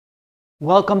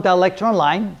Welcome to our lecture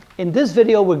online. In this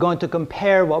video, we're going to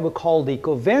compare what we call the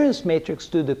covariance matrix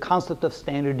to the concept of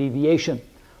standard deviation.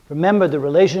 Remember, the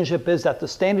relationship is that the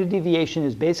standard deviation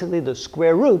is basically the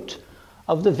square root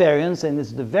of the variance, and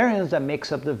it's the variance that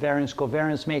makes up the variance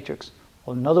covariance matrix.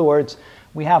 Or in other words,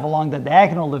 we have along the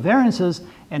diagonal the variances,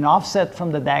 and offset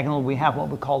from the diagonal we have what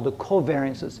we call the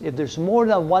covariances. If there's more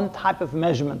than one type of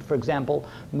measurement, for example,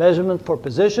 measurement for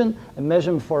position and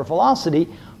measurement for velocity,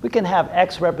 we can have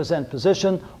x represent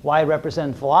position, y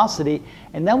represent velocity,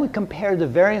 and then we compare the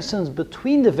variances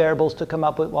between the variables to come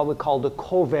up with what we call the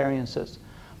covariances.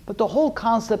 But the whole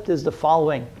concept is the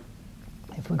following.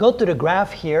 If we go to the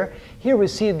graph here we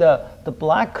see the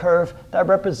black curve that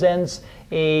represents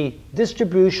a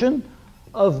distribution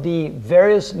of the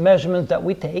various measurements that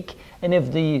we take, and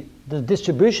if the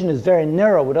distribution is very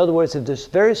narrow, in other words, if there's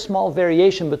very small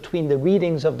variation between the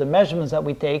readings of the measurements that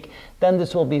we take, then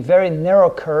this will be a very narrow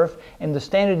curve, and the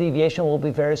standard deviation will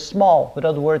be very small. In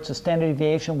other words, the standard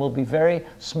deviation will be very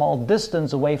small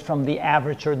distance away from the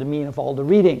average or the mean of all the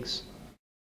readings.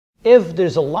 If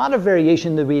there's a lot of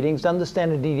variation in the readings, then the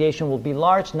standard deviation will be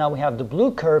large. Now we have the blue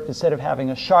curve. Instead of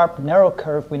having a sharp, narrow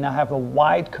curve, we now have a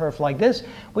wide curve like this,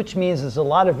 which means there's a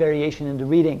lot of variation in the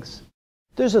readings.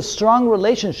 There's a strong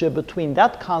relationship between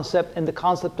that concept and the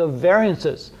concept of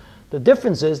variances. The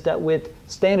difference is that with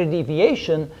standard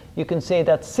deviation, you can say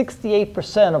that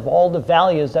 68% of all the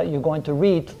values that you're going to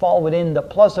read fall within the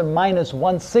plus or minus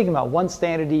 1 sigma, one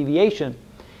standard deviation.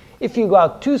 If you go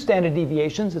out 2 standard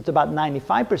deviations, it's about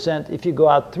 95%. If you go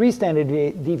out 3 standard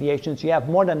deviations, you have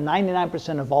more than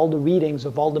 99% of all the readings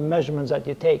of all the measurements that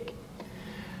you take.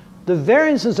 The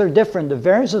variances are different. The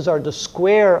variances are the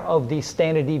square of these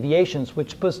standard deviations,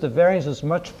 which puts the variances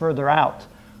much further out.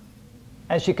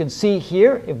 As you can see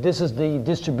here, if this is the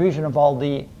distribution of all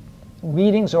the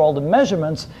readings or all the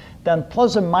measurements, then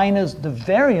plus or minus the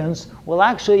variance will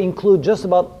actually include just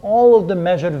about all of the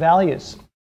measured values.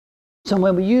 So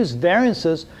when we use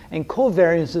variances and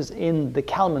covariances in the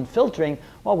Kalman filtering,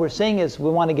 what we're saying is we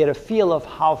want to get a feel of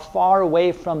how far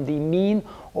away from the mean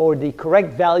or the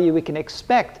correct value we can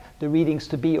expect the readings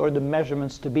to be or the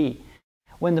measurements to be.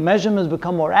 When the measurements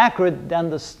become more accurate, then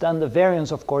the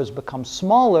variance, of course, becomes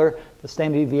smaller, the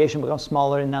standard deviation becomes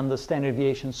smaller, and then the standard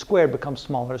deviation squared becomes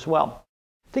smaller as well.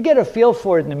 To get a feel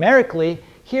for it numerically,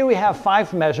 here we have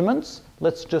 5 measurements.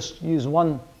 Let's just use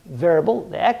one variable,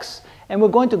 the x, and we're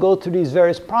going to go through these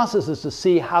various processes to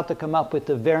see how to come up with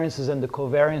the variances and the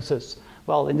covariances.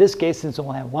 Well, in this case, since we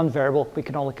only have one variable, we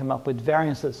can only come up with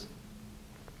variances.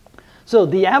 So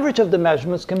the average of the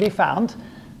measurements can be found,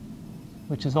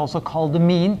 which is also called the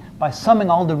mean, by summing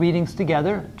all the readings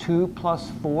together, 2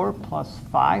 plus 4 plus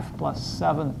 5 plus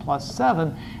 7 plus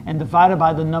 7, and divided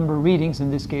by the number of readings. In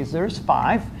this case, there's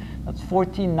 5. That's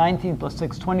 14, 19 plus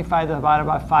 6, 25 divided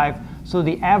by 5. So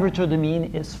the average or the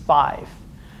mean is 5.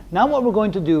 Now what we're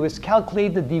going to do is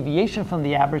calculate the deviation from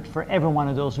the average for every one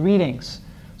of those readings.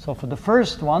 So for the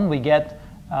first one, we get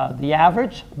the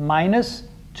average minus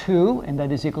 2, and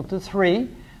that is equal to 3.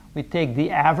 We take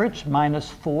the average minus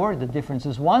 4, the difference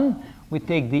is 1. We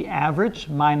take the average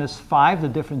minus 5, the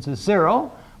difference is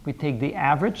 0. We take the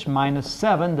average minus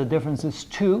 7, the difference is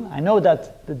 2. I know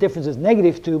that the difference is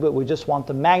negative 2, but we just want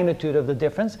the magnitude of the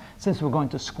difference. Since we're going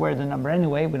to square the number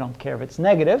anyway, we don't care if it's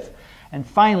negative. And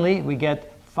finally, we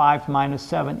get 5 minus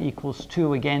 7 equals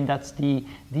 2. Again, that's the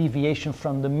deviation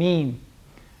from the mean.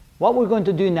 What we're going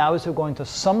to do now is we're going to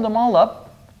sum them all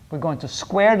up. We're going to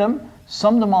square them,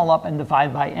 sum them all up, and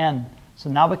divide by n. So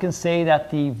now we can say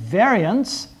that the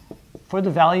variance for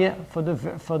the value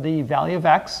of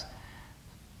x,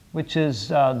 which is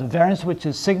the variance, which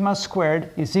is sigma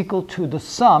squared, is equal to the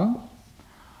sum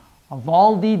of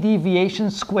all the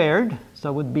deviations squared. So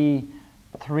it would be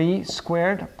 3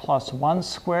 squared plus 1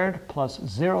 squared plus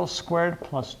 0 squared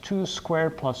plus 2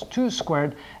 squared plus 2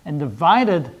 squared, and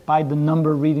divided by the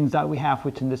number of readings that we have,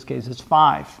 which in this case is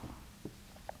 5.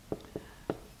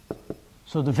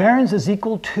 So the variance is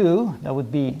equal to, that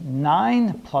would be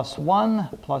 9 plus 1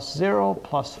 plus 0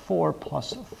 plus 4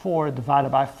 plus 4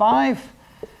 divided by 5,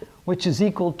 which is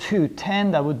equal to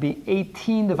 10. That would be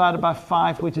 18 divided by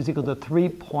 5, which is equal to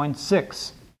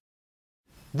 3.6.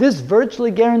 This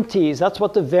virtually guarantees, that's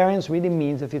what the variance really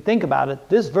means if you think about it,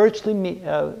 this virtually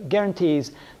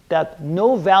guarantees that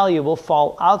no value will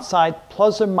fall outside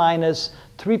plus or minus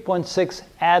 3.6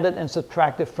 added and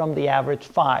subtracted from the average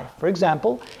 5. For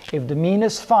example, if the mean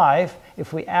is 5,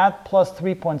 if we add plus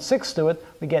 3.6 to it,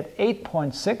 we get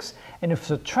 8.6, and if we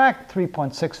subtract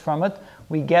 3.6 from it,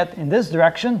 we get in this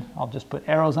direction, I'll just put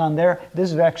arrows on there,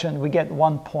 this direction we get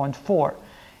 1.4.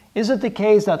 Is it the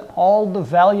case that all the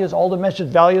values, all the measured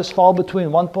values fall between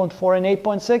 1.4 and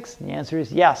 8.6? The answer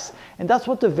is yes. And that's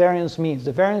what the variance means.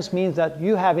 The variance means that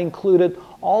you have included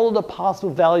all of the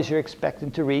possible values you're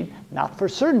expecting to read, not for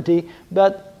certainty,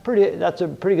 but that's a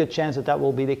pretty good chance that that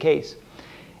will be the case.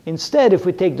 Instead, if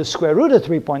we take the square root of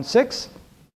 3.6,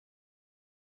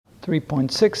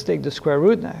 take the square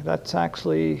root, that's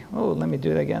actually, oh, let me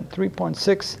do it again.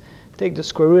 3.6, take the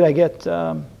square root, I get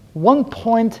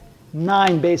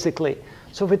 1.9 basically.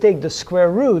 So if we take the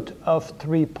square root of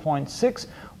 3.6,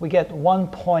 we get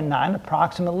 1.9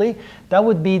 approximately. That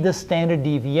would be the standard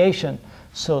deviation.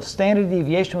 So standard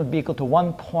deviation would be equal to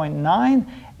 1.9,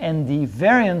 and the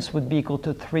variance would be equal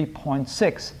to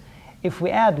 3.6. If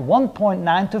we add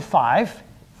 1.9 to 5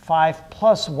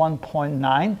 plus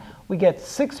 1.9, we get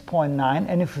 6.9,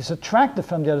 and if we subtract it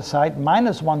from the other side,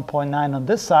 minus 1.9 on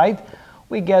this side,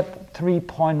 we get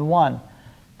 3.1.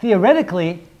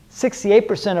 Theoretically,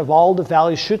 68% of all the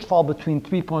values should fall between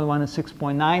 3.1 and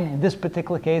 6.9. In this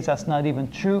particular case, that's not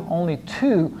even true. Only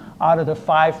 2 out of the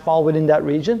 5 fall within that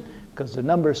region. Because the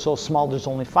number is so small, there's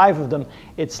only 5 of them,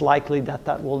 it's likely that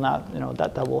that will not,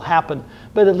 that will happen.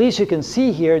 But at least you can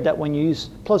see here that when you use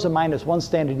plus or minus 1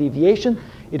 standard deviation,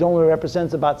 it only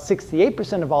represents about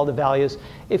 68% of all the values.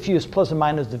 If you use plus or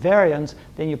minus the variance,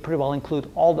 then you pretty well include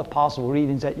all the possible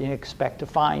readings that you expect to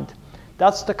find.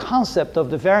 That's the concept of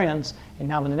the variance. And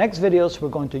now in the next videos, we're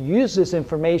going to use this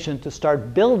information to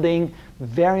start building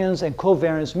variance and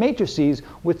covariance matrices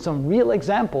with some real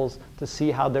examples to see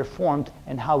how they're formed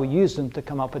and how we use them to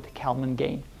come up with the Kalman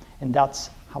gain. And that's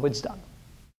how it's done.